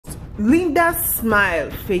Linda's smile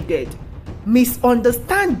faded.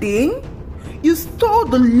 Misunderstanding? You stole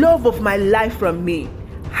the love of my life from me.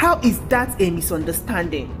 How is that a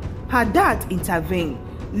misunderstanding? Her dad intervened.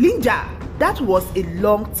 Linda, that was a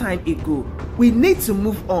long time ago. We need to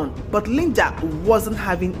move on, but Linda wasn't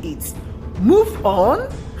having it. Move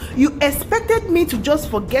on? You expected me to just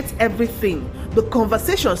forget everything. The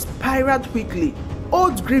conversation spiraled quickly.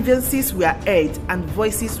 Old grievances were aired and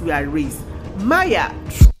voices were raised. Maya.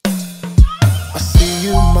 I see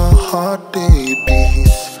you, my heart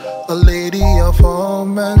beats, a lady of all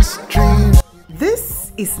men's dreams.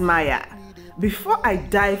 This is Maya. Before I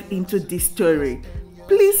dive into this story,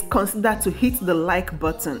 please consider to hit the like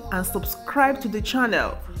button and subscribe to the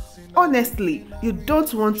channel. Honestly, you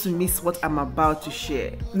don't want to miss what I'm about to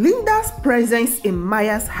share. Linda's presence in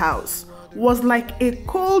Maya's house was like a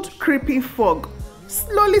cold, creeping fog,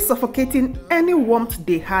 slowly suffocating any warmth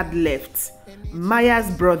they had left. Maya's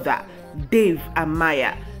brother, Dave and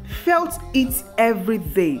Maya, felt it every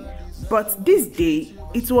day, but this day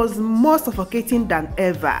it was more suffocating than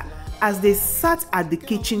ever as they sat at the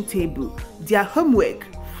kitchen table, their homework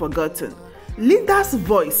forgotten. Linda's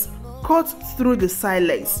voice cut through the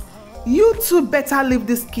silence. You two better leave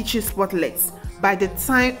this kitchen spotless by the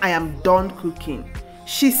time I am done cooking,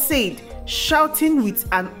 she said, shouting with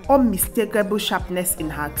an unmistakable sharpness in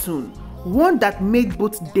her tone, one that made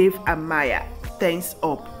both Dave and Maya tense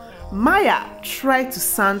up. Maya tried to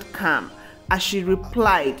sound calm as she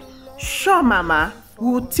replied, "Sure, Mama,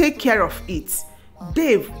 we will take care of it."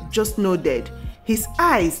 Dave just nodded, his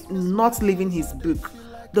eyes not leaving his book.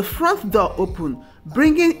 The front door opened,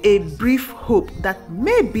 bringing a brief hope that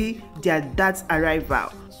maybe their dad's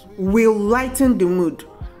arrival will lighten the mood.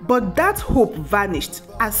 But that hope vanished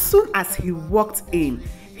as soon as he walked in.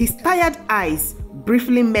 His tired eyes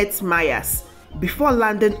briefly met Maya's before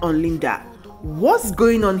landing on Linda. "What's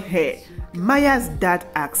going on here?" Maya's dad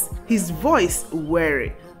asked, his voice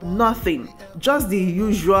weary. "Nothing, just the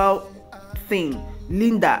usual thing,"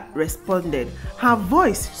 Linda responded, her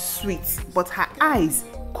voice sweet but her eyes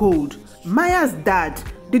cold. Maya's dad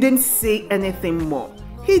didn't say anything more.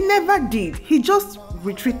 He never did. He just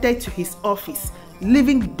retreated to his office,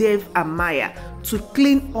 leaving Dave and Maya to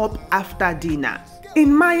clean up after dinner.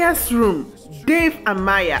 In Maya's room, Dave and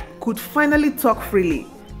Maya could finally talk freely.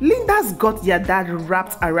 Linda's got their dad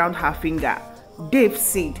wrapped around her finger, Dave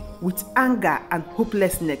said, with anger and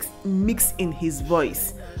hopelessness mixed in his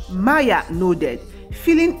voice. Maya nodded,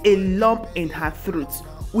 feeling a lump in her throat.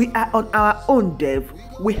 "We are on our own, Dave.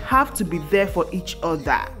 We have to be there for each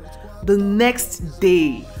other." The next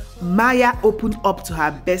day, Maya opened up to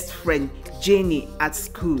her best friend, Jenny, at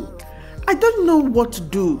school. "I don't know what to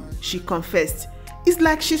do," she confessed. "It's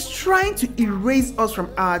like she's trying to erase us from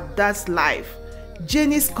our dad's life."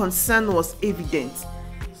 Jenny's concern was evident.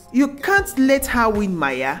 "You can't let her win,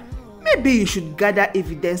 Maya. Maybe you should gather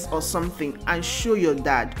evidence or something and show your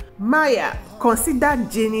dad." Maya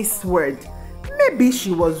considered Jenny's word. Maybe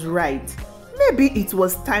she was right. Maybe it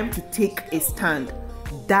was time to take a stand.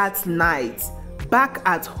 That night, back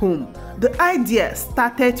at home, the idea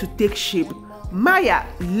started to take shape. Maya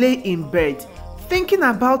lay in bed, thinking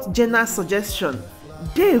about Jenna's suggestion.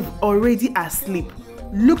 Dave, already asleep,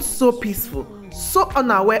 looked so peaceful, so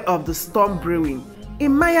unaware of the storm brewing.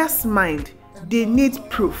 In Maya's mind, they need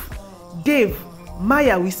proof. "Dave,"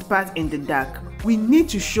 Maya whispered in the dark, "we need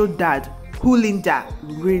to show Dad who Linda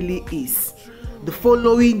really is." The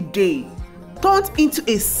following day turned into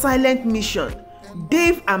a silent mission.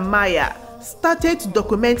 Dave and Maya started to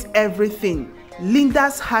document everything: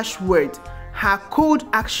 Linda's harsh word, her cold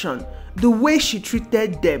action, the way she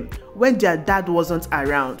treated them when their dad wasn't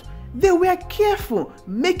around. They were careful,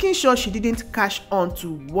 making sure she didn't catch on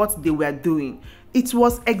to what they were doing. It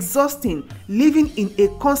was exhausting, living in a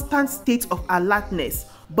constant state of alertness,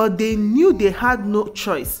 but they knew they had no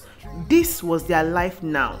choice. This was their life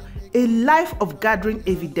now, a life of gathering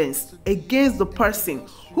evidence against the person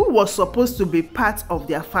who was supposed to be part of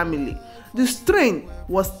their family. The strain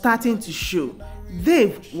was starting to show.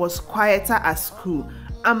 Dave was quieter at school,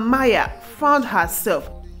 and Maya found herself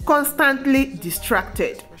constantly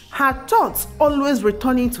distracted, her thoughts always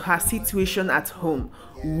returning to her situation at home.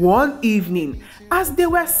 One evening, as they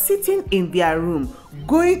were sitting in their room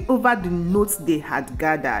going over the notes they had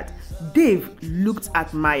gathered, Dave looked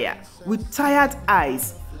at Maya with tired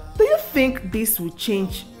eyes. "Do you think this will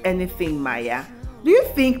change anything, Maya? Do you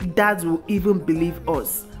think Dad will even believe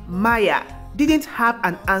us?" Maya didn't have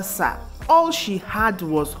an answer. All she had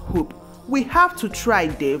was hope. "We have to try,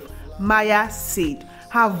 Dave," Maya said,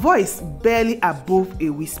 her voice barely above a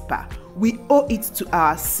whisper. "We owe it to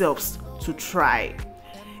ourselves to try."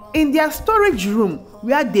 In their storage room,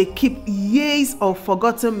 where they keep years of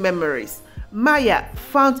forgotten memories, Maya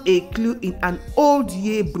found a clue in an old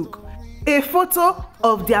yearbook, a photo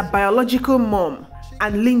of their biological mom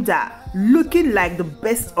and Linda looking like the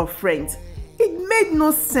best of friends. It made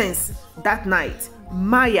no sense. That night,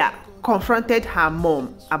 Maya confronted her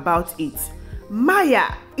mom about it.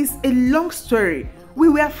 Maya, is a long story. We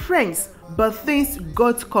were friends, but things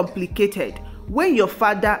got complicated when your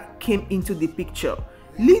father came into the picture.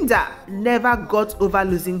 Linda never got over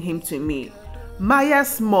losing him to me.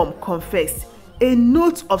 Maya's mom confessed, a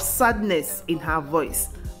note of sadness in her voice.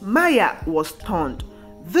 Maya was stunned.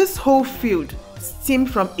 This whole field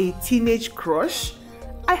stemmed from a teenage crush?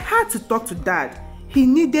 I had to talk to Dad. He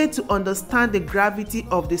needed to understand the gravity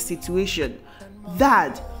of the situation.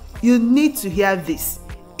 Dad, you need to hear this.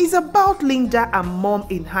 It's about Linda and Mom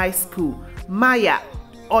in high school. Maya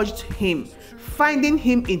urged him, finding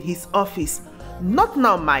him in his office. Not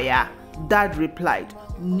now, Maya, Dad replied,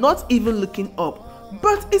 not even looking up.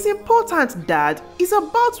 But it's important, Dad. It's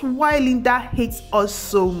about why Linda hates us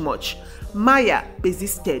so much. Maya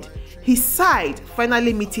persisted. He sighed,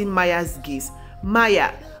 finally meeting Maya's gaze.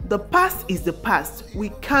 Maya, the past is the past. We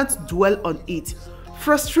can't dwell on it.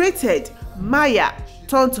 Frustrated, Maya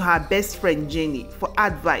turned to her best friend Jenny for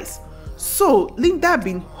advice. So, Linda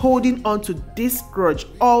been holding on to this grudge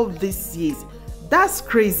all these years. That's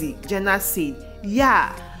crazy, Jenna said.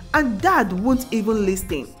 Yeah, and Dad won't even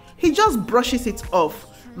listen. He just brushes it off,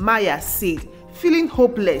 Maya said, feeling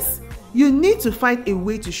hopeless. You need to find a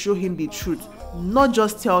way to show him the truth, not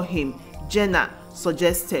just tell him, Jenna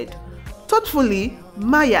suggested. Thoughtfully,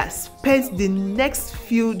 Maya spent the next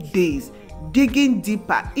few days digging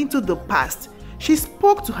deeper into the past. She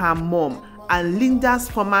spoke to her mom and Linda's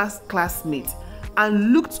former classmates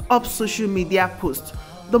and looked up social media posts.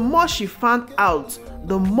 The more she found out,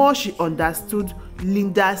 the more she understood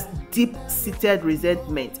Linda's deep-seated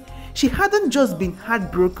resentment. She hadn't just been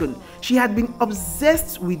heartbroken, she had been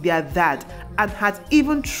obsessed with their dad and had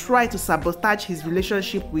even tried to sabotage his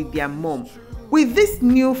relationship with their mom. With this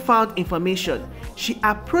newfound information, she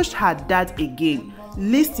approached her dad again.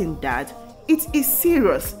 Listen, Dad, it is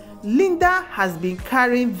serious. Linda has been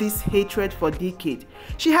carrying this hatred for decades.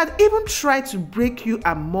 She had even tried to break you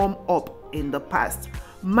and Mom up in the past.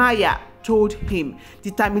 Maya told him,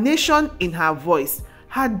 determination in her voice.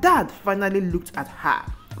 Her dad finally looked at her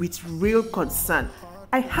with real concern.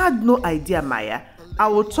 I had no idea, Maya. I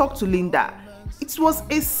will talk to Linda. It was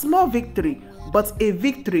a small victory, but a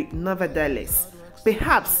victory nevertheless.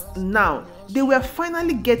 Perhaps now they were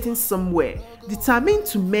finally getting somewhere, determined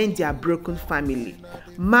to mend their broken family.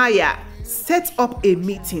 Maya set up a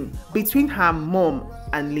meeting between her mom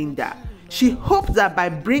and Linda. She hoped that by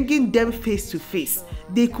bringing them face to face,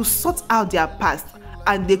 they could sort out their past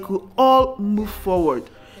and they could all move forward.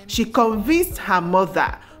 She convinced her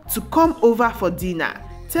mother to come over for dinner,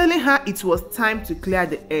 telling her it was time to clear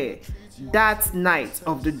the air. That night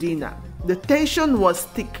of the dinner, the tension was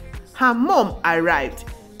thick. Her mom arrived,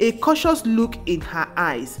 a cautious look in her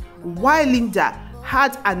eyes, while Linda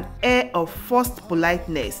had an air of forced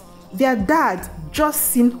politeness. Their dad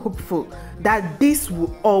just seemed hopeful that this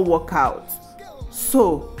would all work out.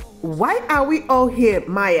 So, why are we all here,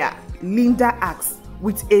 Maya? Linda asked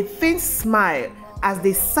with a faint smile as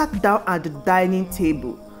they sat down at the dining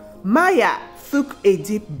table. Maya took a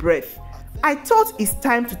deep breath. I thought it's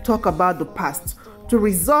time to talk about the past, to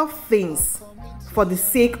resolve things for the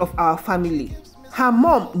sake of our family. Her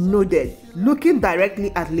mom nodded, looking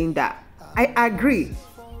directly at Linda. I agree.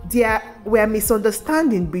 There were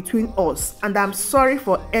misunderstandings between us and I'm sorry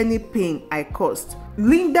for any pain I caused.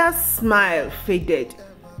 Linda's smile faded.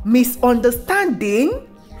 Misunderstanding?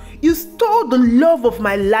 You stole the love of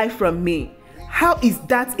my life from me. How is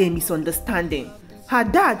that a misunderstanding? Her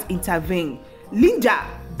dad intervened. Linda,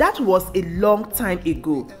 that was a long time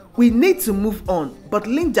ago. We need to move on, but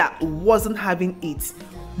Linda wasn't having it.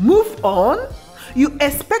 Move on? You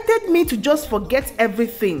expected me to just forget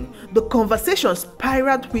everything. The conversation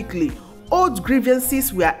spiraled quickly. Old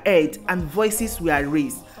grievances were aired and voices were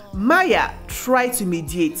raised. Maya tried to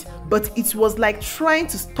mediate, but it was like trying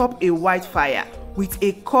to stop a wildfire with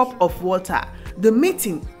a cup of water. The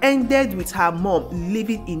meeting ended with her mom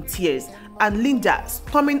leaving in tears and Linda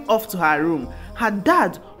storming off to her room. Her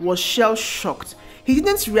dad was shell-shocked. He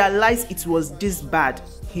didn't realize it was this bad,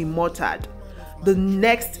 he muttered. The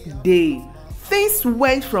next day, things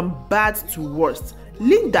went from bad to worse.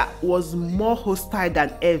 Linda was more hostile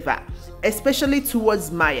than ever, especially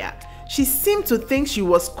towards Maya. She seemed to think she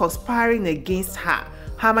was conspiring against her.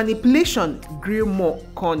 Her manipulation grew more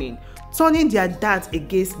cunning, turning their dad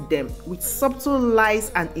against them with subtle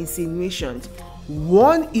lies and insinuations.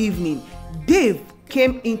 One evening, Dave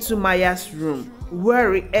came into Maya's room,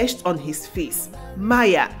 worry etched on his face.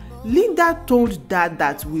 "Maya, Linda told Dad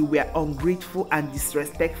that we were ungrateful and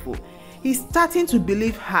disrespectful. He's starting to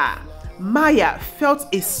believe her." Maya felt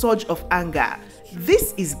a surge of anger.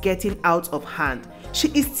 This is getting out of hand. She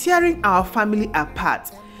is tearing our family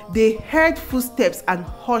apart. They heard footsteps and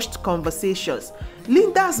hushed conversations.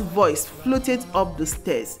 Linda's voice floated up the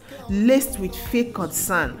stairs, laced with fake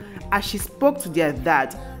concern, as she spoke to their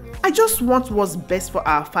dad. "I just want what's best for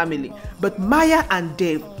our family, but Maya and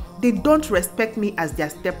Dave, they don't respect me as their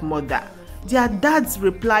stepmother." Their dad's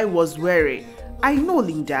reply was wary. "I know,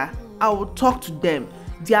 Linda. I will talk to them."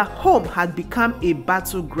 Their home had become a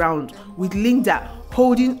battleground, with Linda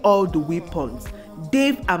holding all the weapons.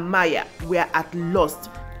 Dave and Maya were at loss.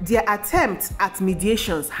 Their attempts at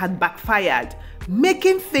mediations had backfired,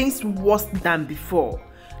 making things worse than before.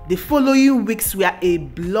 The following weeks were a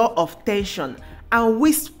blur of tension and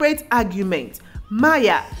whispered argument.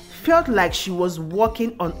 Maya felt like she was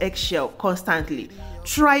walking on eggshell constantly,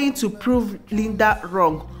 trying to prove Linda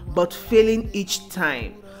wrong but failing each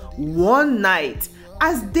time. One night,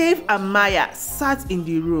 as Dave and Maya sat in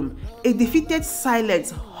the room, a defeated silence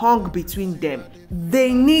hung between them.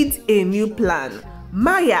 "They need a new plan.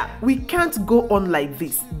 Maya, we can't go on like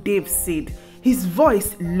this," Dave said, his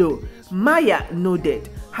voice low. Maya nodded,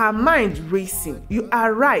 her mind racing. "You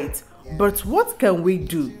are right, but what can we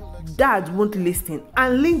do? Dad won't listen,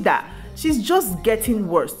 and Linda, she's just getting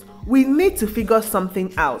worse. We need to figure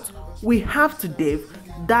something out. We have to, Dave."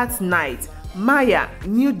 That night, Maya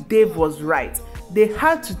knew Dave was right. They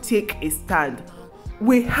had to take a stand.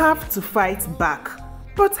 "We have to fight back."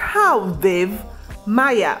 "But how, Dave?"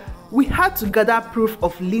 "Maya, we had to gather proof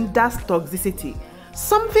of Linda's toxicity,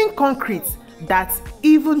 something concrete that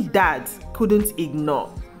even Dad couldn't ignore."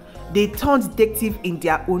 They turned detective in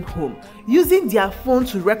their own home, using their phone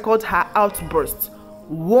to record her outbursts.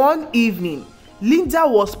 One evening, Linda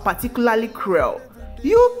was particularly cruel.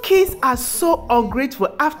 "You kids are so ungrateful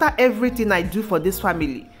after everything I do for this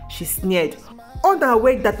family," she sneered,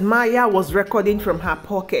 unaware that Maya was recording from her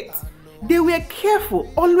pocket. They were careful,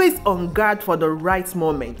 always on guard for the right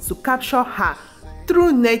moment to capture her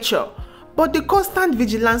through nature. But the constant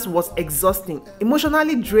vigilance was exhausting,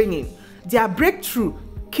 emotionally draining. Their breakthrough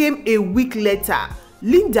came a week later.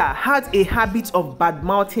 Linda had a habit of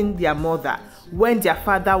badmouthing their mother when their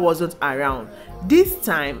father wasn't around. This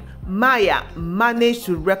time, Maya managed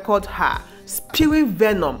to record her spewing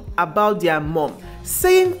venom about their mom,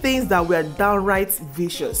 saying things that were downright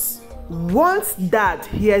vicious. "Once Dad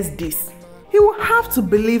hears this, he will have to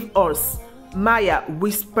believe us," Maya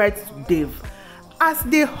whispered to Dave. As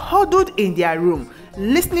they huddled in their room,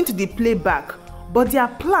 listening to the playback, but their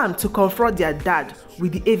plan to confront their dad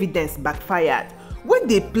with the evidence backfired. When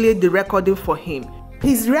they played the recording for him,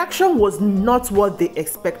 his reaction was not what they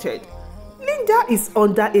expected. "Linda is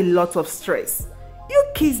under a lot of stress. You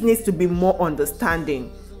kids need to be more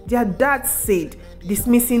understanding," their dad said,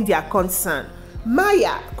 dismissing their concern.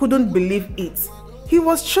 Maya couldn't believe it. He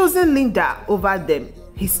was choosing Linda over them,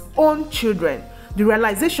 his own children. The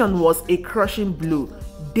realization was a crushing blow.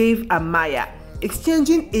 Dave and Maya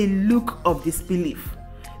exchanging a look of disbelief.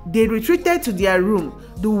 They retreated to their room,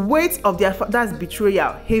 the weight of their father's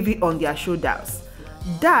betrayal heavy on their shoulders.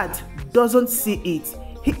 Dad doesn't see it.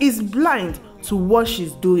 He is blind to what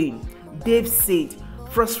she's doing, Dave said,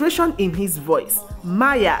 frustration in his voice.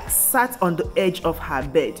 Maya sat on the edge of her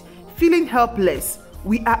bed, feeling helpless.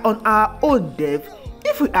 "We are on our own, Dave.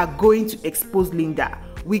 If we are going to expose Linda,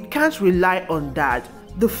 we can't rely on Dad."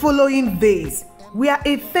 The following days were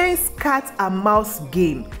a tense cat and mouse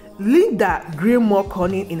game. Linda grew more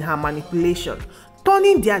cunning in her manipulation,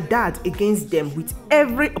 turning their dad against them with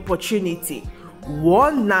every opportunity.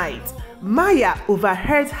 One night, Maya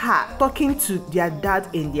overheard her talking to their dad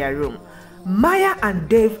in their room. "Maya and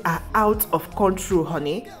Dave are out of control,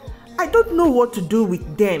 honey. I don't know what to do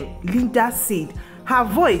with them," Linda said, her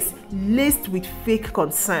voice laced with fake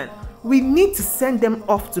concern. "We need to send them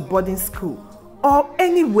off to boarding school or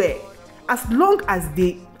anywhere, as long as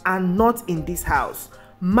they are not in this house."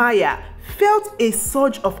 Maya felt a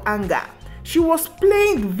surge of anger. She was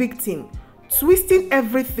playing the victim, twisting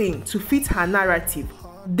everything to fit her narrative.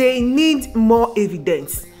 They need more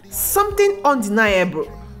evidence, something undeniable.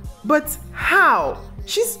 But how?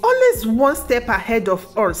 She's always one step ahead of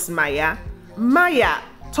us, Maya. Maya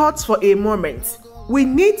thought for a moment. We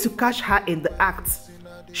need to catch her in the act.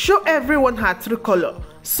 Show everyone her true color.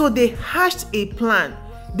 So they hatched a plan.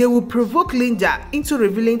 They would provoke Linda into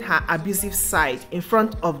revealing her abusive side in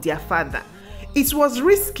front of their father. It was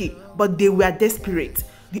risky, but they were desperate.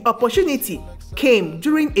 The opportunity came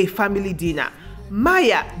during a family dinner.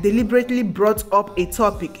 Maya deliberately brought up a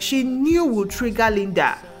topic she knew would trigger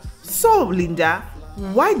Linda. "So, Linda,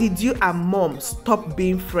 why did you and Mom stop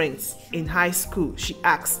being friends in high school?" she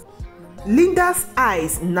asked. Linda's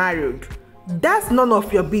eyes narrowed. "That's none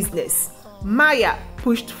of your business." Maya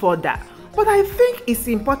pushed further. "But I think it's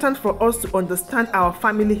important for us to understand our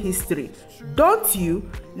family history. Don't you?"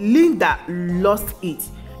 Linda lost it.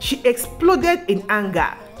 She exploded in anger,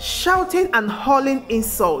 shouting and hurling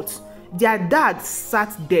insults. Their dad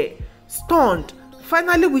sat there, stunned,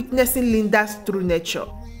 finally witnessing Linda's true nature.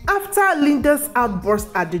 After Linda's outburst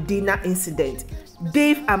at the dinner incident,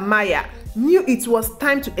 Dave and Maya knew it was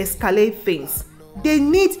time to escalate things. They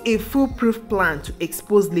need a foolproof plan to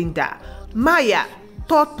expose Linda. Maya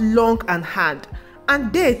thought long and hard,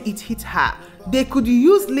 and then it hit her. They could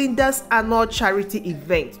use Linda's annual charity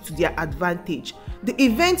event to their advantage. The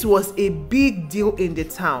event was a big deal in the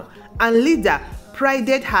town, and Linda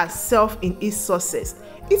prided herself in its success.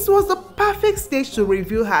 It was the perfect stage to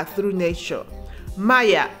reveal her true nature.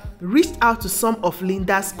 Maya reached out to some of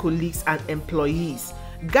Linda's colleagues and employees,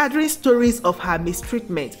 gathering stories of her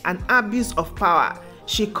mistreatment and abuse of power.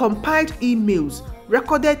 She compiled emails,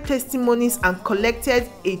 recorded testimonies, and collected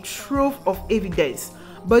a trove of evidence.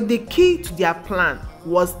 But the key to their plan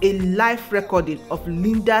was a live recording of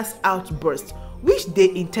Linda's outburst, which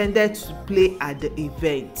they intended to play at the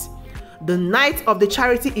event. The night of the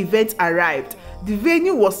charity event arrived. The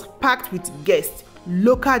venue was packed with guests,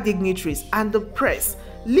 local dignitaries, and the press.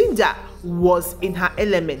 Linda was in her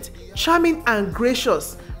element, charming and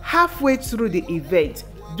gracious. Halfway through the event,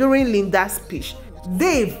 during Linda's speech,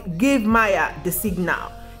 Dave gave Maya the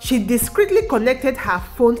signal. She discreetly connected her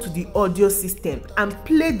phone to the audio system and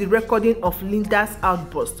played the recording of Linda's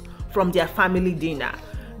outburst from their family dinner.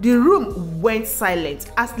 The room went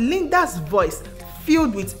silent as Linda's voice,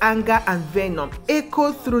 filled with anger and venom,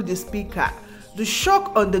 echoed through the speaker. The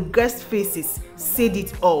shock on the guests' faces said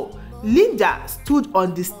it all. Linda stood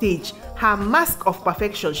on the stage, her mask of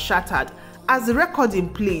perfection shattered. As the recording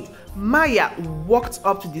played, Maya walked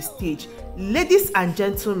up to the stage. "Ladies and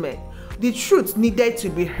gentlemen, the truth needed to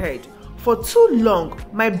be heard. For too long,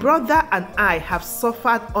 my brother and I have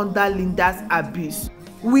suffered under Linda's abuse.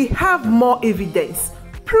 We have more evidence,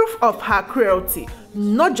 proof of her cruelty,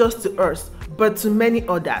 not just to us, but to many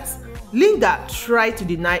others." Linda tried to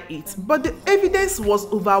deny it, but the evidence was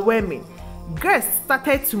overwhelming. Guests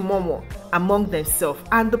started to murmur among themselves,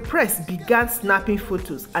 and the press began snapping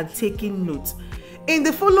photos and taking notes. In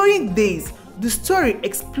the following days, the story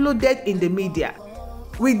exploded in the media.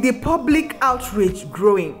 With the public outrage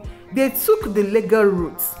growing, they took the legal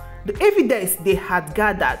routes. The evidence they had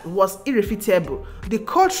gathered was irrefutable. The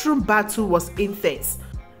courtroom battle was intense.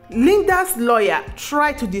 Linda's lawyer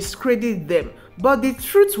tried to discredit them, but the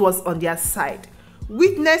truth was on their side.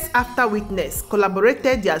 Witness after witness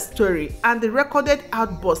collaborated their story, and the recorded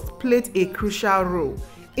outburst played a crucial role.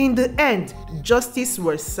 In the end, justice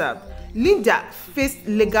was served. Linda faced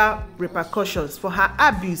legal repercussions for her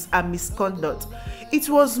abuse and misconduct. It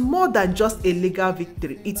was more than just a legal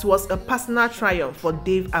victory, it was a personal triumph for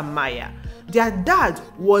Dave and Maya. Their dad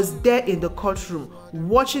was there in the courtroom,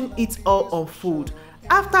 watching it all unfold.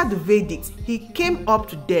 After the verdict, he came up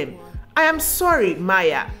to them. "I am sorry,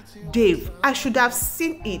 Maya. Dave, I should have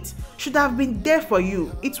seen it, should have been there for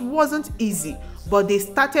you. It wasn't easy." But they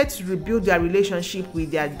started to rebuild their relationship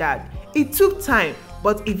with their dad. It took time,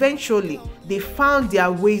 but eventually they found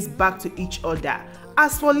their ways back to each other.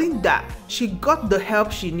 As for Linda, she got the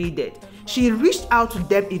help she needed. She reached out to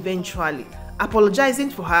them eventually, apologizing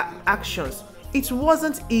for her actions. It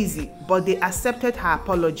wasn't easy, but they accepted her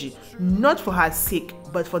apology, not for her sake,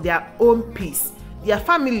 but for their own peace. Their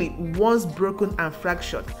family, once broken and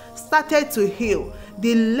fractured, started to heal.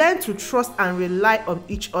 They learned to trust and rely on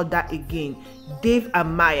each other again. Dave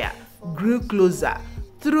and Maya grew closer.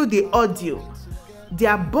 Through the ordeal,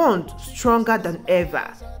 their bond stronger than ever.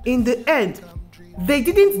 In the end, they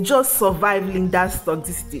didn't just survive Linda's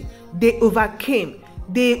toxicity, they overcame.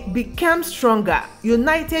 They became stronger,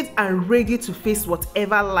 united, and ready to face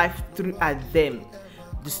whatever life threw at them.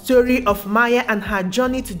 The story of Maya and her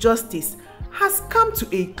journey to justice has come to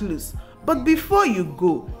a close. But before you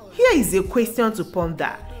go, here is a question to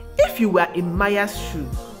ponder. If you were in Maya's shoe,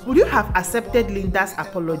 would you have accepted Linda's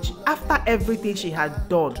apology after everything she had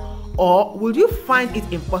done, or would you find it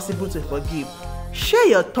impossible to forgive? Share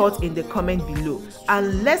your thoughts in the comment below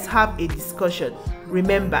and let's have a discussion.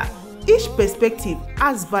 Remember, each perspective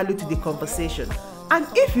adds value to the conversation. And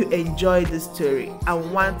if you enjoyed this story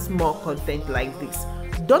and want more content like this,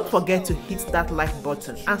 don't forget to hit that like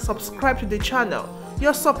button and subscribe to the channel.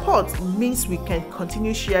 Your support means we can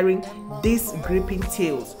continue sharing these gripping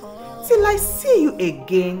tales. Till I see you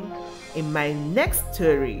again in my next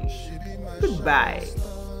story. Goodbye.